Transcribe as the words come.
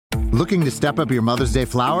Looking to step up your Mother's Day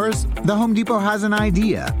flowers? The Home Depot has an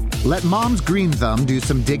idea. Let Mom's Green Thumb do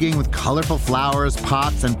some digging with colorful flowers,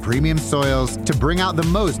 pots, and premium soils to bring out the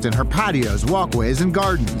most in her patios, walkways, and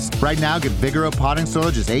gardens. Right now, get Vigoro potting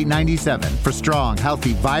soil just $8.97 for strong,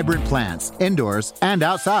 healthy, vibrant plants, indoors and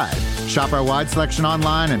outside. Shop our wide selection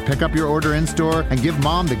online and pick up your order in-store and give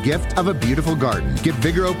Mom the gift of a beautiful garden. Get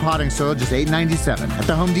Vigoro potting soil just $8.97 at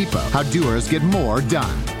the Home Depot. How doers get more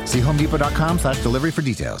done. See homedepot.com/delivery for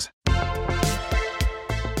details.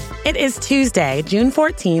 It is Tuesday, June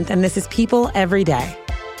 14th, and this is People Every Day.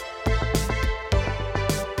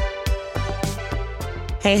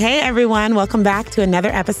 Hey, everyone. Welcome back to another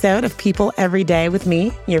episode of People Every Day with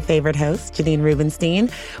me, your favorite host, Janine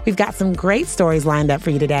Rubenstein. We've got some great stories lined up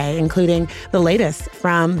for you today, including the latest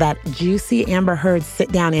from that juicy Amber Heard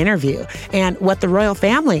sit-down interview and what the royal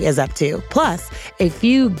family is up to, plus a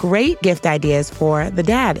few great gift ideas for the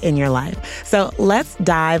dad in your life. So let's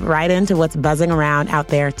dive right into what's buzzing around out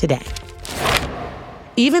there today.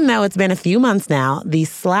 Even though it's been a few months now, the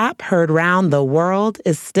slap heard round the world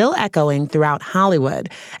is still echoing throughout Hollywood.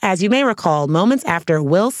 As you may recall, moments after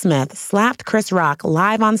Will Smith slapped Chris Rock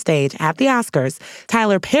live on stage at the Oscars,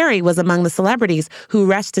 Tyler Perry was among the celebrities who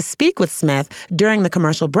rushed to speak with Smith during the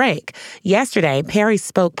commercial break. Yesterday, Perry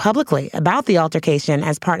spoke publicly about the altercation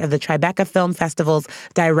as part of the Tribeca Film Festival's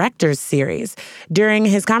Directors Series. During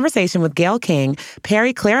his conversation with Gayle King,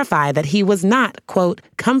 Perry clarified that he was not, quote,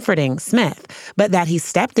 comforting Smith, but that he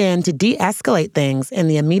stepped in to de-escalate things in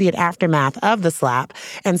the immediate aftermath of the slap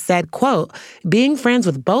and said, quote, being friends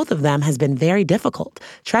with both of them has been very difficult.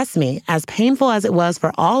 Trust me, as painful as it was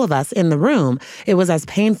for all of us in the room, it was as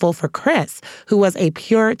painful for Chris, who was a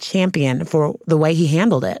pure champion for the way he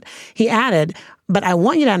handled it. He added, but I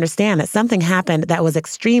want you to understand that something happened that was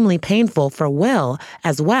extremely painful for Will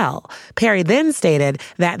as well. Perry then stated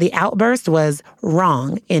that the outburst was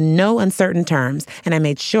wrong in no uncertain terms, and I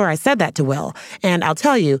made sure I said that to Will. And I'll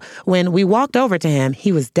tell you, when we walked over to him,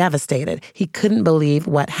 he was devastated. He couldn't believe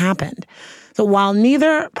what happened. So while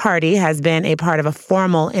neither party has been a part of a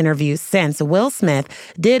formal interview since, Will Smith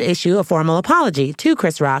did issue a formal apology to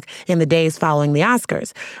Chris Rock in the days following the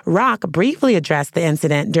Oscars. Rock briefly addressed the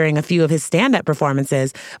incident during a few of his stand-up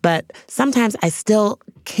performances, but sometimes I still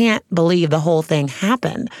can't believe the whole thing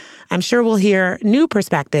happened. I'm sure we'll hear new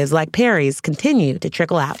perspectives like Perry's continue to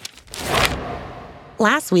trickle out.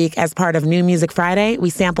 Last week, as part of New Music Friday, we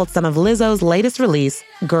sampled some of Lizzo's latest release,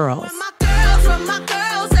 Girls.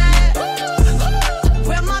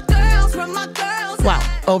 Well,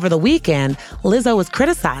 over the weekend, Lizzo was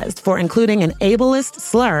criticized for including an ableist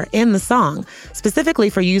slur in the song,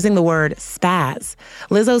 specifically for using the word spaz.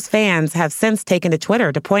 Lizzo's fans have since taken to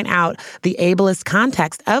Twitter to point out the ableist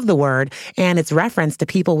context of the word and its reference to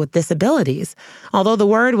people with disabilities. Although the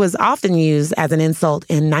word was often used as an insult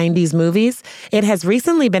in 90s movies, it has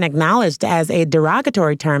recently been acknowledged as a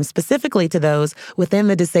derogatory term specifically to those within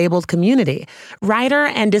the disabled community. Writer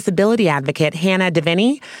and disability advocate Hannah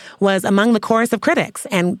Deviney was among the chorus of critics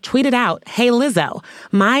and tweeted out, "Hey Lizzo,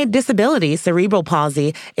 my disability, cerebral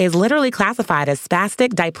palsy, is literally classified as spastic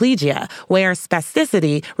diplegia, where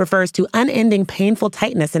spasticity refers to unending painful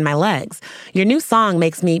tightness in my legs. Your new song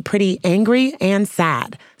makes me pretty angry and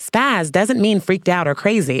sad. Spaz doesn't mean freaked out or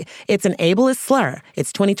crazy. It's an ableist slur.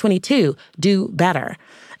 It's 2022. Do better."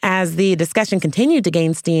 As the discussion continued to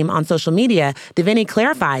gain steam on social media, Deviney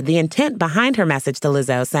clarified the intent behind her message to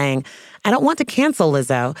Lizzo, saying, "I don't want to cancel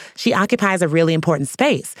Lizzo. She occupies a really important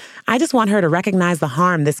space. I just want her to recognize the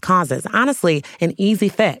harm this causes, honestly, an easy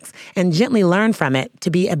fix, and gently learn from it to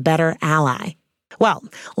be a better ally." Well,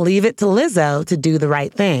 leave it to Lizzo to do the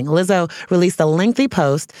right thing. Lizzo released a lengthy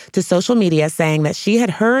post to social media saying that she had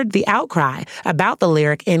heard the outcry about the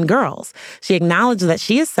lyric in Girls. She acknowledged that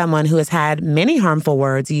she is someone who has had many harmful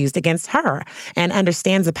words used against her and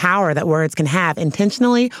understands the power that words can have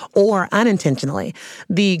intentionally or unintentionally.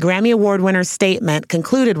 The Grammy Award winner's statement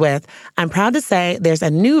concluded with, "I'm proud to say there's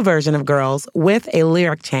a new version of Girls with a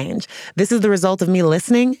lyric change. This is the result of me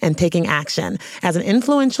listening and taking action. As an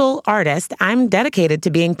influential artist, I'm dedicated to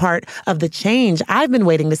being part of the change I've been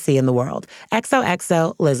waiting to see in the world.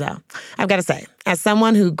 XOXO Lizzo." I've got to say, as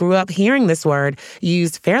someone who grew up hearing this word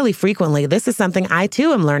used fairly frequently, this is something I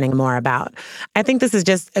too am learning more about. I think this is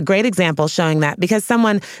just a great example showing that because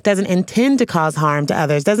someone doesn't intend to cause harm to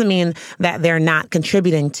others doesn't mean that they're not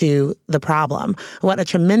contributing to the problem. What a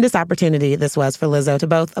tremendous opportunity this was for Lizzo to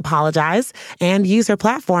both apologize and use her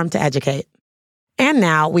platform to educate. And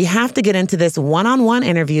now we have to get into this one-on-one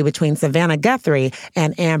interview between Savannah Guthrie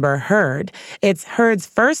and Amber Heard. It's Heard's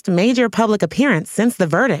first major public appearance since the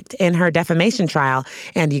verdict in her defamation trial.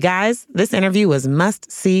 And you guys, this interview was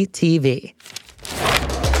must-see TV.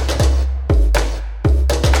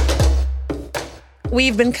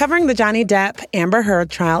 We've been covering the Johnny Depp Amber Heard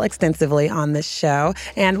trial extensively on this show.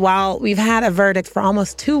 And while we've had a verdict for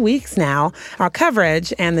almost 2 weeks now, our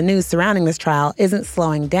coverage and the news surrounding this trial isn't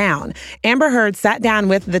slowing down. Amber Heard sat down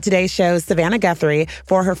with the Today Show's Savannah Guthrie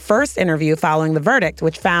for her first interview following the verdict,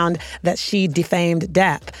 which found that she defamed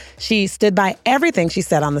Depp. She stood by everything she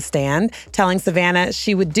said on the stand, telling Savannah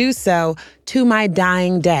she would do so to my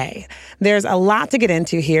dying day. There's a lot to get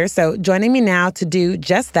into here, so joining me now to do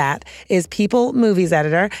just that is People Movies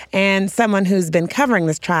editor and someone who's been covering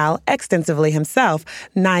this trial extensively himself,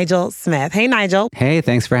 Nigel Smith. Hey, Nigel. Hey,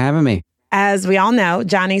 thanks for having me. As we all know,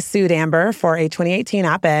 Johnny sued Amber for a 2018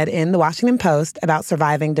 op-ed in the Washington Post about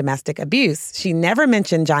surviving domestic abuse. She never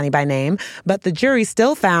mentioned Johnny by name, but the jury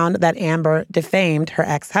still found that Amber defamed her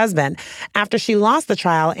ex-husband. After she lost the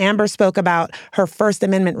trial, Amber spoke about her First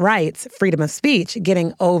Amendment rights, freedom of speech,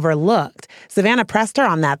 getting overlooked. Savannah pressed her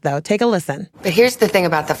on that, though. Take a listen. But here's the thing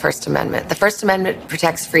about the First Amendment. The First Amendment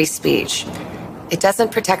protects free speech. It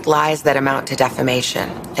doesn't protect lies that amount to defamation.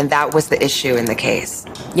 And that was the issue in the case.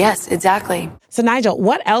 Yes, exactly. So, Nigel,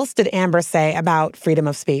 what else did Amber say about freedom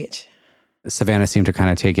of speech? Savannah seemed to kind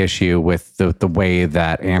of take issue with the way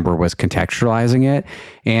that Amber was contextualizing it.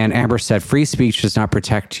 And Amber said, free speech does not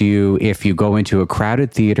protect you if you go into a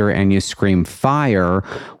crowded theater and you scream fire,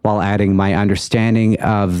 while adding, my understanding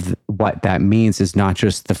of what that means is not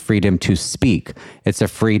just the freedom to speak. It's a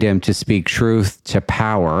freedom to speak truth to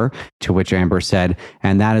power, to which Amber said,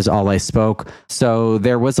 and that is all I spoke. So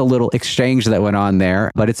there was a little exchange that went on there,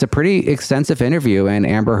 but it's a pretty extensive interview. And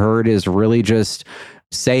Amber Heard is really just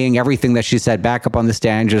saying everything that she said back up on the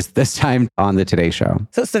stand, just this time on the Today Show.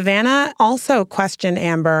 So Savannah also questioned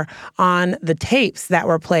Amber on the tapes that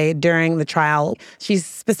were played during the trial. She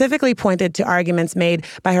specifically pointed to arguments made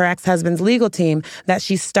by her ex-husband's legal team that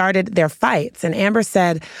she started their fights. And Amber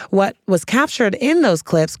said what was captured in those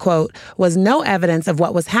clips, quote, was no evidence of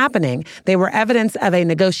what was happening. They were evidence of a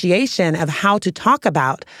negotiation of how to talk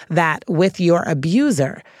about that with your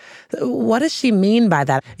abuser. What does she mean by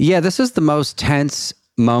that? Yeah, this is the most tense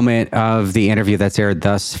moment of the interview that's aired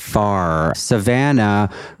thus far. Savannah,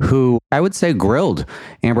 who I would say grilled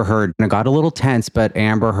Amber Heard, and it got a little tense, but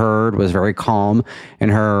Amber Heard was very calm in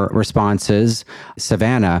her responses.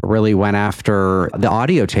 Savannah really went after the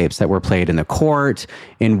audio tapes that were played in the court,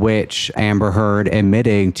 in which Amber Heard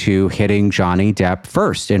admitting to hitting Johnny Depp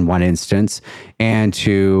first in one instance, and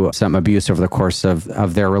to some abuse over the course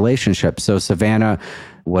of their relationship. So Savannah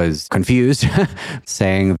was confused,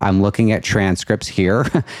 saying, I'm looking at transcripts here.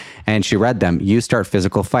 And she read them. You start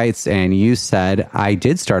physical fights, and you said, I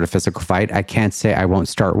did start a physical fight. I can't say I won't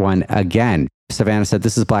start one again. Savannah said,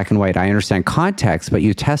 this is black and white. I understand context, but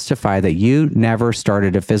you testify that you never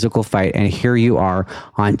started a physical fight. And here you are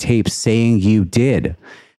on tape saying you did.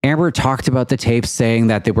 Amber talked about the tapes, saying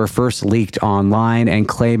that they were first leaked online and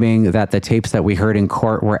claiming that the tapes that we heard in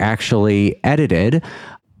court were actually edited.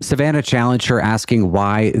 Savannah challenged her, asking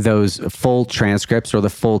why those full transcripts, or the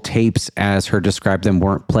full tapes as her described them,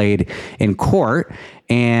 weren't played in court.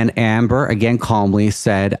 And Amber, again calmly,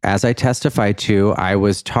 said, as I testified to, I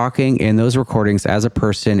was talking in those recordings as a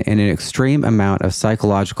person in an extreme amount of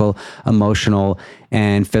psychological, emotional,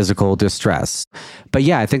 and physical distress. But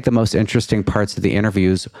yeah, I think the most interesting parts of the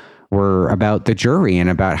interviews were about the jury and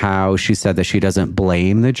about how she said that she doesn't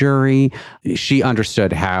blame the jury. She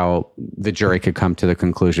understood how the jury could come to the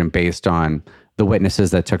conclusion based on the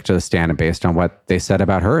witnesses that took to the stand and based on what they said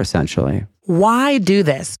about her, essentially. Why do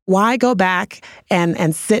this? Why go back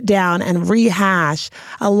and sit down and rehash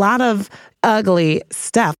a lot of ugly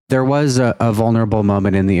stuff? There was a vulnerable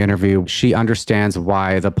moment in the interview. She understands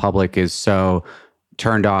why the public is so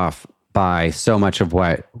turned off by so much of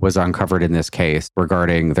what was uncovered in this case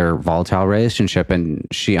regarding their volatile relationship. And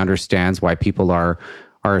she understands why people are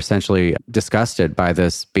essentially disgusted by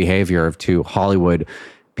this behavior of two Hollywood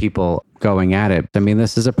people going at it. I mean,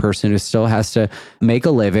 this is a person who still has to make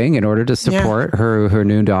a living in order to support her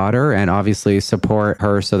new daughter, and obviously support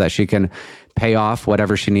her so that she can pay off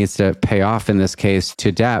whatever she needs to pay off, in this case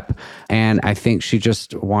to Depp. And I think she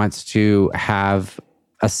just wants to have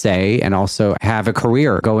a say and also have a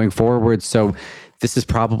career going forward. So this is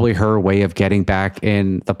probably her way of getting back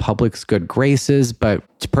in the public's good graces. But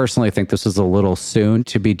personally, I think this was a little soon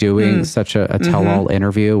to be doing such a tell-all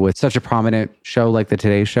interview with such a prominent show like the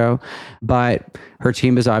Today Show. But her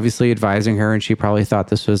team is obviously advising her, and she probably thought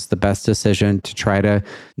this was the best decision to try to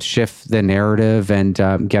shift the narrative and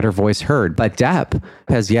get her voice heard. But Depp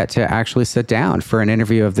has yet to actually sit down for an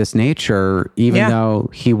interview of this nature, even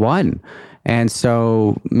though he won. And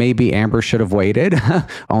so maybe Amber should have waited.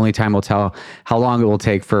 Only time will tell how long it will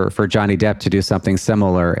take for Johnny Depp to do something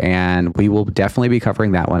similar. And we will definitely be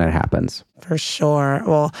covering that when it happens. For sure.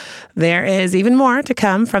 Well, there is even more to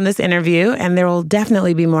come from this interview, and there will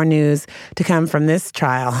definitely be more news to come from this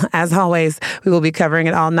trial. As always, we will be covering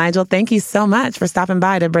it all. Nigel, thank you so much for stopping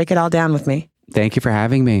by to break it all down with me. Thank you for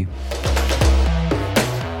having me.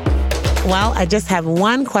 Well, I just have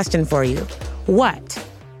one question for you. What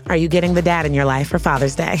are you getting the dad in your life for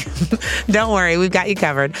Father's Day? Don't worry, we've got you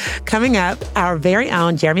covered. Coming up, our very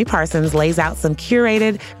own Jeremy Parsons lays out some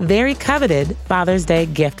curated, very coveted Father's Day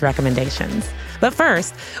gift recommendations. But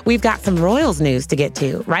first, we've got some Royals news to get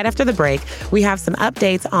to. Right after the break, we have some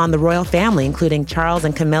updates on the royal family, including Charles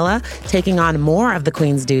and Camilla taking on more of the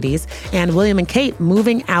Queen's duties, and William and Kate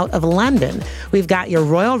moving out of London. We've got your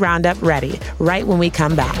Royal Roundup ready right when we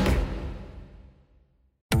come back.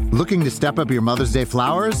 Looking to step up your Mother's Day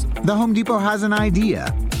flowers? The Home Depot has an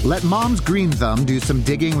idea. Let Mom's Green Thumb do some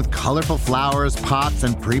digging with colorful flowers, pots,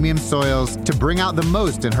 and premium soils to bring out the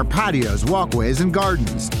most in her patios, walkways, and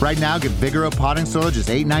gardens. Right now, get Vigoro potting soil just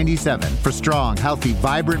 $8.97 for strong, healthy,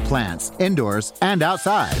 vibrant plants, indoors and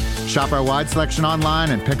outside. Shop our wide selection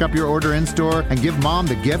online and pick up your order in-store and give Mom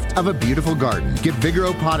the gift of a beautiful garden. Get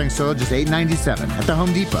Vigoro potting soil just $8.97 at the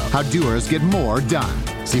Home Depot. How doers get more done.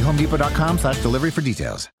 See homedepot.com/delivery for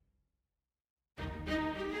details.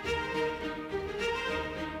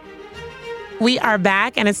 We are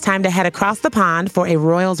back, and it's time to head across the pond for a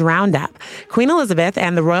Royals Roundup. Queen Elizabeth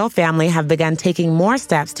and the royal family have begun taking more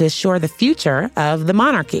steps to assure the future of the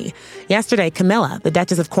monarchy. Yesterday, Camilla, the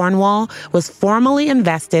Duchess of Cornwall, was formally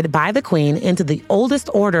invested by the Queen into the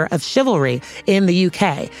oldest order of chivalry in the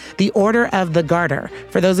UK, the Order of the Garter.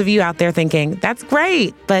 For those of you out there thinking, that's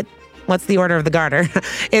great, but what's the Order of the Garter?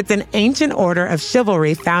 It's an ancient order of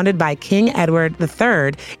chivalry founded by King Edward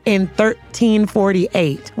III in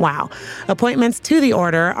 1348. Wow. Appointments to the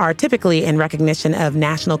order are typically in recognition of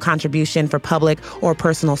national contribution for public or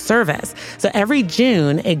personal service. So every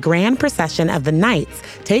June, a grand procession of the knights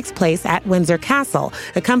takes place at Windsor Castle,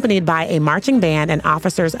 accompanied by a marching band and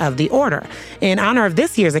officers of the order. In honor of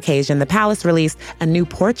this year's occasion, the palace released a new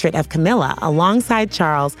portrait of Camilla alongside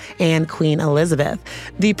Charles and Queen Elizabeth.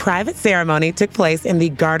 The private ceremony took place in the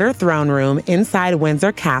Garter Throne Room inside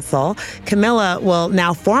Windsor Castle. Camilla will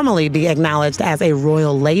now formally be acknowledged as a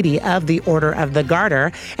royal lady of the Order of the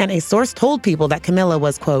Garter, and a source told people that Camilla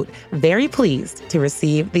was, quote, very pleased to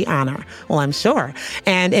receive the honor. Well, I'm sure.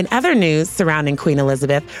 And in other news surrounding Queen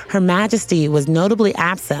Elizabeth, Her Majesty was notably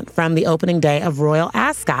absent from the opening day of Royal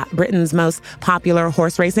Ascot, Britain's most popular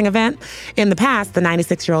horse racing event. In the past, the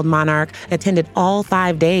 96-year-old monarch attended all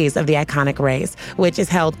 5 days of the iconic race, which is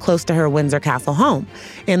held close to her Windsor Castle home.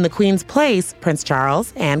 In the Queen's place, Prince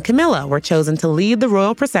Charles and Camilla were chosen to lead the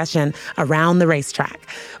royal procession around the racetrack.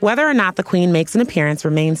 Whether or not the Queen makes an appearance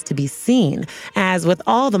remains to be seen. As with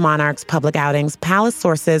all the monarch's public outings, palace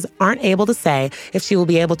sources aren't able to say if she will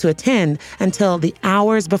be able to attend until the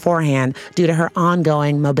hours beforehand due to her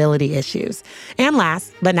ongoing mobility issues. And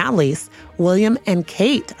last but not least, William and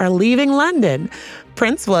Kate are leaving London.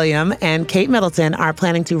 Prince William and Kate Middleton are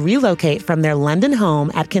planning to relocate from their London home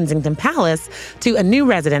at Kensington Palace to a new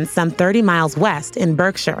residence some 30 miles west in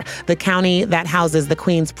Berkshire, the county that houses the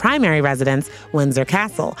Queen's primary residence, Windsor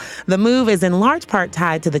Castle. The move is in large part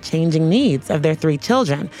tied to the changing needs of their 3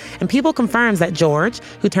 children. And People confirms that George,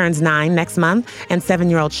 who turns 9 next month, and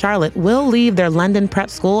 7-year-old Charlotte will leave their London prep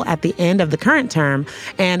school at the end of the current term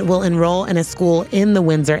and will enroll in a school in the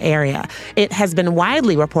Windsor area. It has been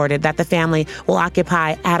widely reported that the family will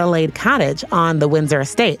occupy Adelaide Cottage on the Windsor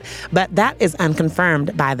estate, but that is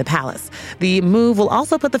unconfirmed by the palace. The move will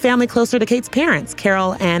also put the family closer to Kate's parents,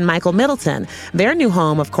 Carol and Michael Middleton. Their new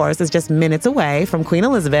home, of course, is just minutes away from Queen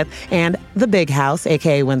Elizabeth and the big house,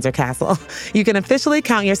 aka Windsor Castle. You can officially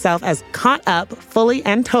count yourself as caught up fully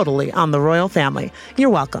and totally on the royal family. You're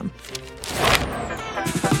welcome.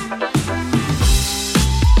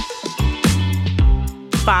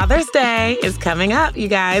 Father's Day is coming up, you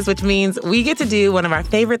guys, which means we get to do one of our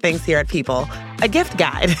favorite things here at People, a gift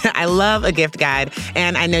guide. I love a gift guide,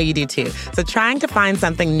 and I know you do too. So trying to find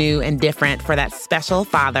something new and different for that special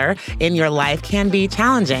father in your life can be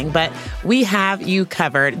challenging, but we have you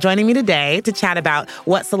covered. Joining me today to chat about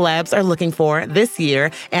what celebs are looking for this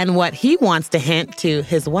year and what he wants to hint to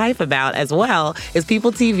his wife about as well is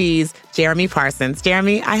People TV's Jeremy Parsons.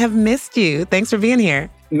 Jeremy, I have missed you. Thanks for being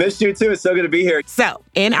here. Missed you too. It's so good to be here. So,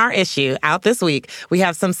 in our issue out this week, we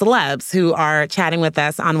have some celebs who are chatting with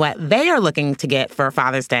us on what they are looking to get for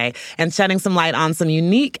Father's Day and shedding some light on some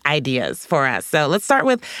unique ideas for us. So, let's start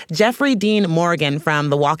with Jeffrey Dean Morgan from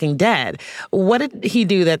The Walking Dead. What did he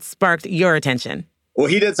do that sparked your attention? Well,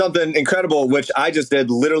 he did something incredible, which I just did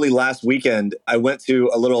literally last weekend. I went to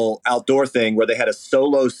a little outdoor thing where they had a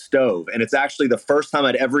solo stove, and it's actually the first time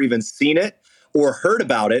I'd ever even seen it or heard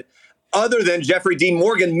about it. Other than Jeffrey Dean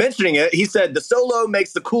Morgan mentioning it, he said the Solo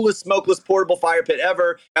makes the coolest smokeless portable fire pit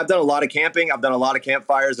ever. I've done a lot of camping. I've done a lot of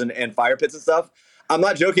campfires and fire pits and stuff. I'm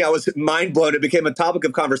not joking. I was mind blown. It became a topic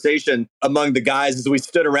of conversation among the guys as we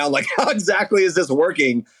stood around like, how exactly is this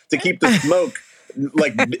working to keep the smoke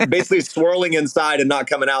like basically swirling inside and not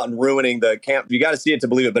coming out and ruining the camp? You got to see it to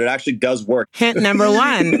believe it, but it actually does work. Hint number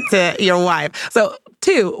one to your wife. So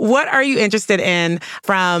 2, what are you interested in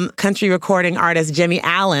from country recording artist Jimmy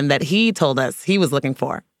Allen that he told us he was looking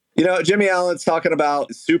for? You know, Jimmy Allen's talking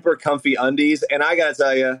about super comfy undies. And I got to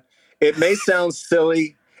tell you, it may sound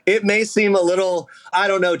silly. It may seem a little, I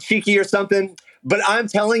don't know, cheeky or something. But I'm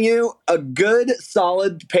telling you, a good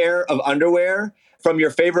solid pair of underwear from your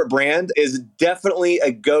favorite brand is definitely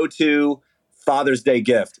a go-to Father's Day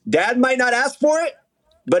gift. Dad might not ask for it,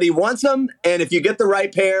 but he wants them. And if you get the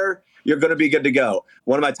right pair, you're going to be good to go.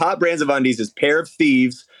 One of my top brands of undies is Pair of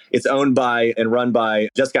Thieves. It's owned by and run by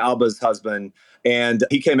Jessica Alba's husband. And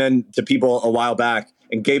he came in to people a while back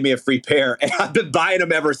and gave me a free pair. And I've been buying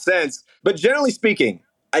them ever since. But generally speaking,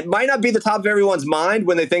 it might not be the top of everyone's mind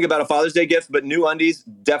when they think about a Father's Day gift, but new undies,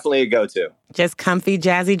 definitely a go-to. Just comfy,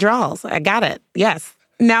 jazzy draws. I got it. Yes.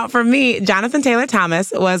 Now, for me, Jonathan Taylor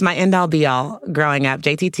Thomas was my end-all be-all growing up,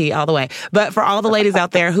 JTT all the way. But for all the ladies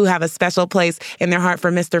out there who have a special place in their heart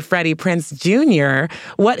for Mr. Freddie Prinze Jr.,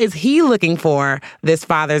 what is he looking for this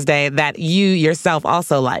Father's Day that you yourself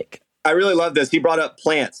also like? I really love this. He brought up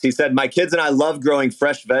plants. He said, my kids and I love growing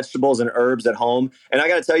fresh vegetables and herbs at home. And I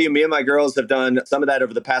got to tell you, me and my girls have done some of that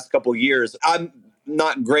over the past couple years. I'm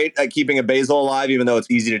not great at keeping a basil alive, even though it's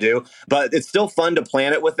easy to do, but it's still fun to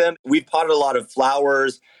plant it with them. We've potted a lot of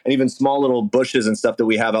flowers and even small little bushes and stuff that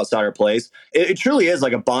we have outside our place. It truly is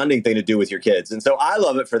like a bonding thing to do with your kids. And so I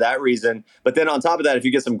love it for that reason. But then on top of that, if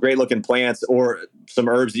you get some great looking plants or some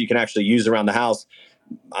herbs that you can actually use around the house,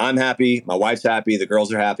 I'm happy. My wife's happy. The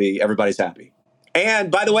girls are happy. Everybody's happy.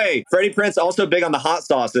 And by the way, Freddie Prinze also big on the hot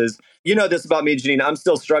sauces. You know this about me, Janine. I'm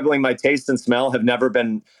still struggling. My taste and smell have never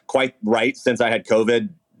been quite right since I had COVID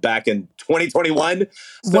back in 2021.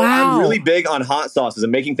 So I'm really big on hot sauces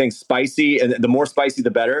and making things spicy. And the more spicy, the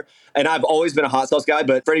better. And I've always been a hot sauce guy,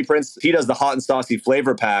 but Freddie Prinze, he does the hot and saucy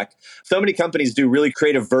flavor pack. So many companies do really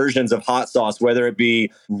creative versions of hot sauce, whether it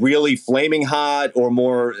be really flaming hot or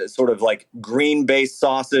more sort of like green-based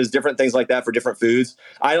sauces, different things like that for different foods.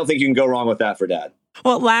 I don't think you can go wrong with that for Dad.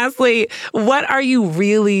 Well, lastly, what are you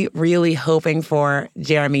really, really hoping for,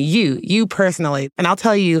 Jeremy? You personally. And I'll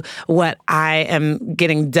tell you what I am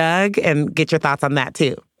getting dug and get your thoughts on that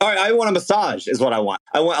too. All right, I want a massage is what I want.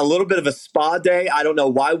 I want a little bit of a spa day. I don't know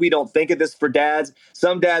why we don't think of this for dads.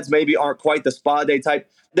 Some dads maybe aren't quite the spa day type.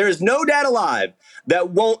 There is no dad alive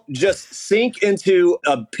that won't just sink into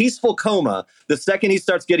a peaceful coma the second he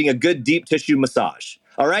starts getting a good deep tissue massage.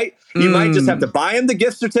 All right? You might just have to buy him the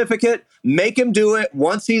gift certificate, make him do it.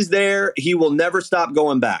 Once he's there, he will never stop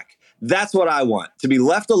going back. That's what I want, to be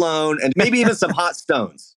left alone and maybe even some hot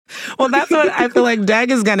stones. Well, that's what I feel like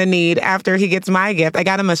Doug is going to need after he gets my gift. I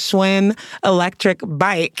got him a Schwinn electric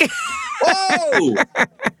bike. Whoa!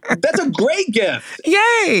 That's a great gift.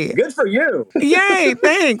 Yay! Good for you. Yay,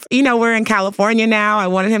 thanks. You know, we're in California now. I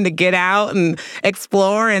wanted him to get out and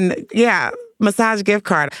explore and, massage gift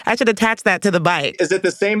card. I should attach that to the bike. Is it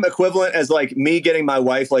the same equivalent as like me getting my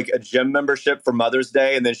wife like a gym membership for Mother's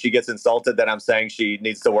Day and then she gets insulted that I'm saying she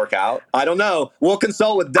needs to work out? I don't know. We'll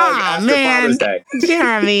consult with Doug after Father's Day.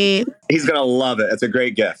 Jeremy. He's going to love it. It's a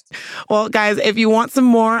great gift. Well, guys, if you want some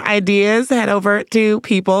more ideas, head over to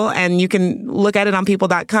People and you can look at it on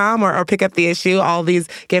people.com or pick up the issue. All these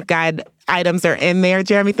gift guide items are in there.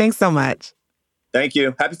 Jeremy, thanks so much. Thank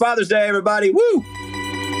you. Happy Father's Day, everybody. Woo!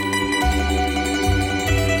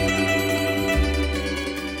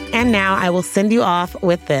 And now I will send you off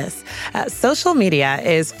with this. Social media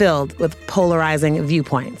is filled with polarizing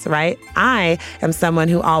viewpoints, right? I am someone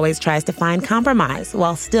who always tries to find compromise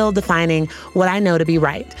while still defining what I know to be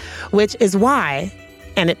right, which is why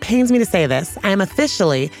and it pains me to say this, I am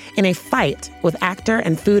officially in a fight with actor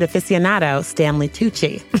and food aficionado Stanley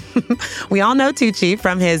Tucci. We all know Tucci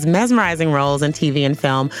from his mesmerizing roles in TV and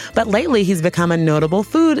film, but lately he's become a notable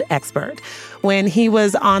food expert. When he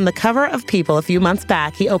was on the cover of People a few months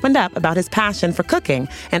back, he opened up about his passion for cooking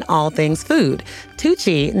and all things food.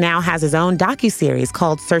 Tucci now has his own docuseries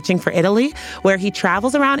called Searching for Italy, where he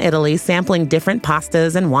travels around Italy sampling different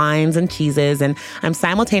pastas and wines and cheeses, and I'm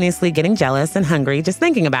simultaneously getting jealous and hungry just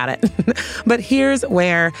thinking about it. But here's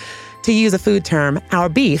where, to use a food term, our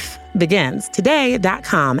beef begins.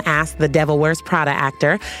 Today.com asked the Devil Wears Prada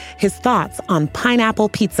actor his thoughts on pineapple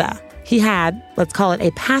pizza. He had, let's call it,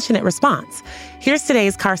 a passionate response. Here's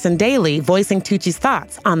today's Carson Daly voicing Tucci's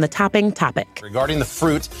thoughts on the topping topic. Regarding the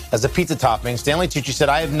fruit as a pizza topping, Stanley Tucci said,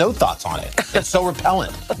 I have no thoughts on it. It's so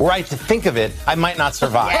repellent. Were I to think of it, I might not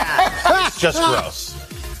survive. It's just gross.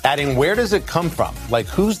 Adding, where does it come from? Like,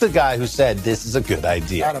 who's the guy who said this is a good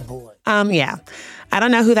idea? Yeah. I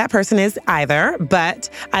don't know who that person is either, but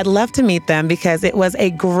I'd love to meet them because it was a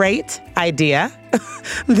great idea.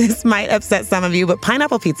 This might upset some of you, but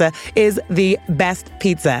pineapple pizza is the best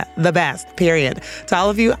pizza. The best, period. To all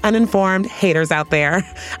of you uninformed haters out there,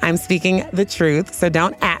 I'm speaking the truth, so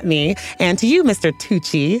don't at me. And to you, Mr.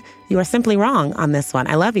 Tucci, you are simply wrong on this one.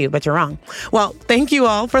 I love you, but you're wrong. Well, thank you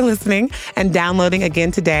all for listening and downloading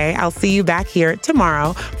again today. I'll see you back here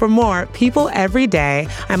tomorrow for more People Every Day.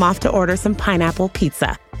 I'm off to order some pineapple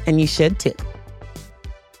pizza, and you should too.